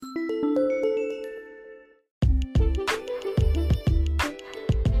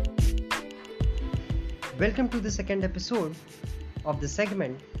Welcome to the second episode of the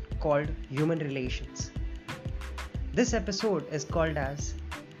segment called Human Relations. This episode is called as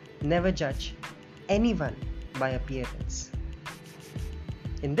Never Judge Anyone by Appearance.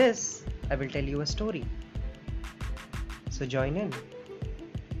 In this, I will tell you a story. So join in.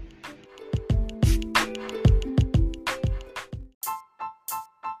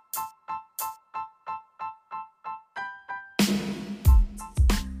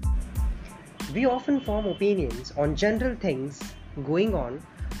 We often form opinions on general things going on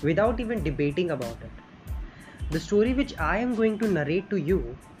without even debating about it. The story which I am going to narrate to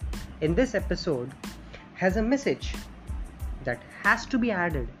you in this episode has a message that has to be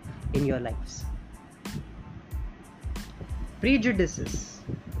added in your lives. Prejudices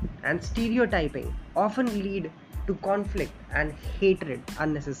and stereotyping often lead to conflict and hatred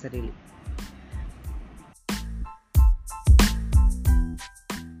unnecessarily.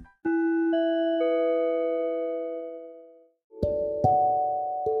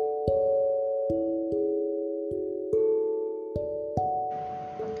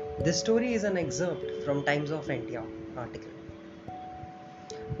 This story is an excerpt from Times of India article.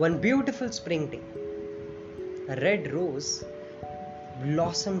 One beautiful spring day, a red rose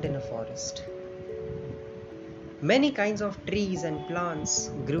blossomed in a forest. Many kinds of trees and plants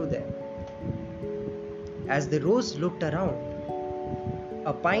grew there. As the rose looked around,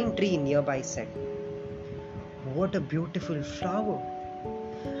 a pine tree nearby said, "What a beautiful flower!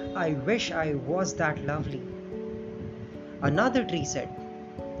 I wish I was that lovely." Another tree said,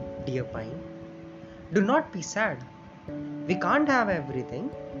 "Dear pine, do not be sad. We can't have everything."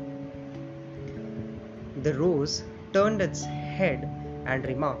 The rose turned its head and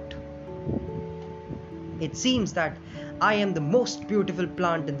remarked, "It seems that I am the most beautiful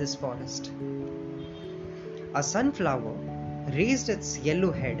plant in this forest." A sunflower raised its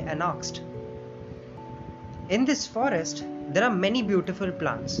yellow head and asked, "In this forest, there are many beautiful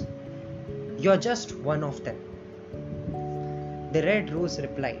plants. You're just one of them." The red rose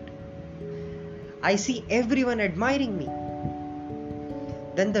replied, "I see everyone admiring me."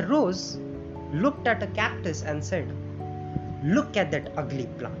 Then the rose looked at a cactus and said, "Look at that ugly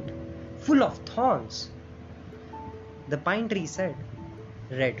plant, full of thorns." The pine tree said,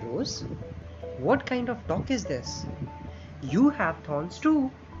 "Red rose, what kind of talk is this? You have thorns too."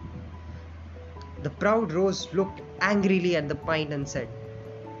 The proud rose looked angrily at the pine and said,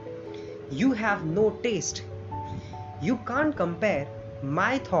 "You have no taste. You can't compare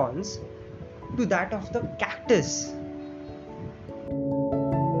my thorns to that of the cactus."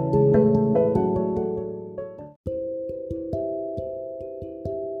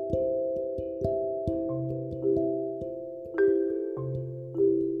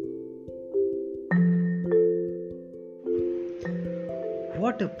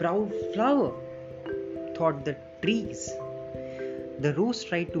 What a proud flower, thought the trees. The rose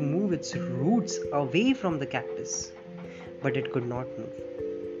tried to move its roots away from the cactus, but it could not move.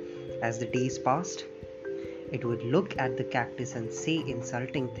 As the days passed, it would look at the cactus and say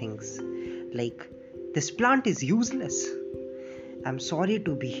insulting things like, "This plant is useless. I'm sorry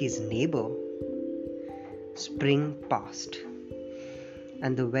to be his neighbor." Spring passed,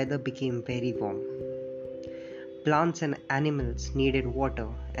 and the weather became very warm. Plants and animals needed water,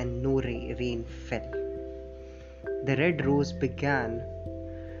 and no rain fell. The red rose began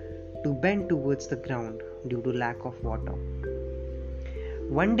to bend towards the ground due to lack of water.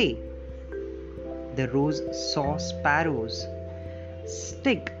 One day, the rose saw sparrows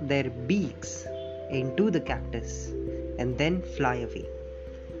stick their beaks into the cactus and then fly away,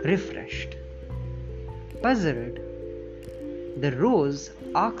 refreshed. Puzzled, the rose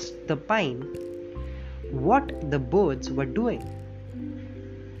asked the pine what the birds were doing.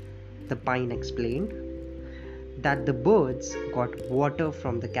 The pine explained that the birds got water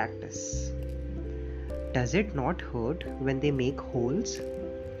from the cactus. "Does it not hurt when they make holes?"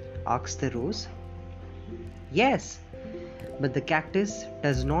 asked the rose. "Yes, but the cactus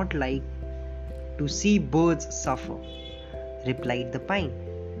does not like to see birds suffer," replied the pine.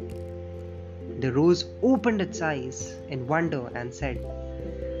 The rose opened its eyes in wonder and said,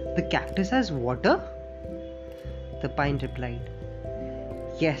 "The cactus has water?" The pine replied,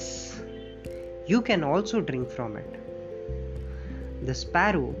 "Yes, you can also drink from it. The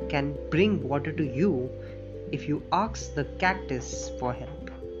sparrow can bring water to you if you ask the cactus for help."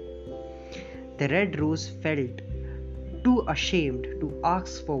 The red rose felt too ashamed to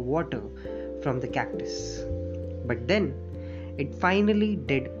ask for water from the cactus, but then it finally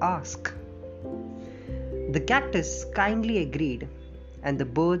did ask. The cactus kindly agreed, and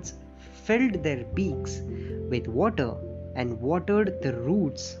the birds filled their beaks with water and watered the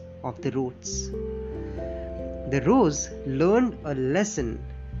roots of the roots. The rose learned a lesson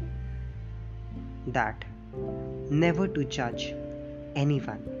that never to judge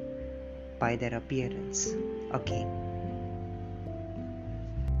anyone by their appearance again.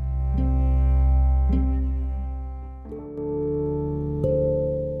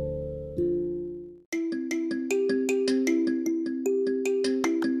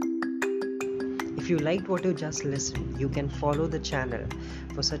 If you liked what you just listened, you can follow the channel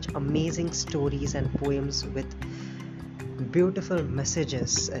for such amazing stories and poems with beautiful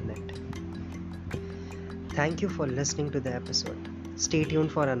messages in it. Thank you for listening to the episode. Stay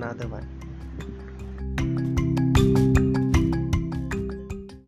tuned for another one.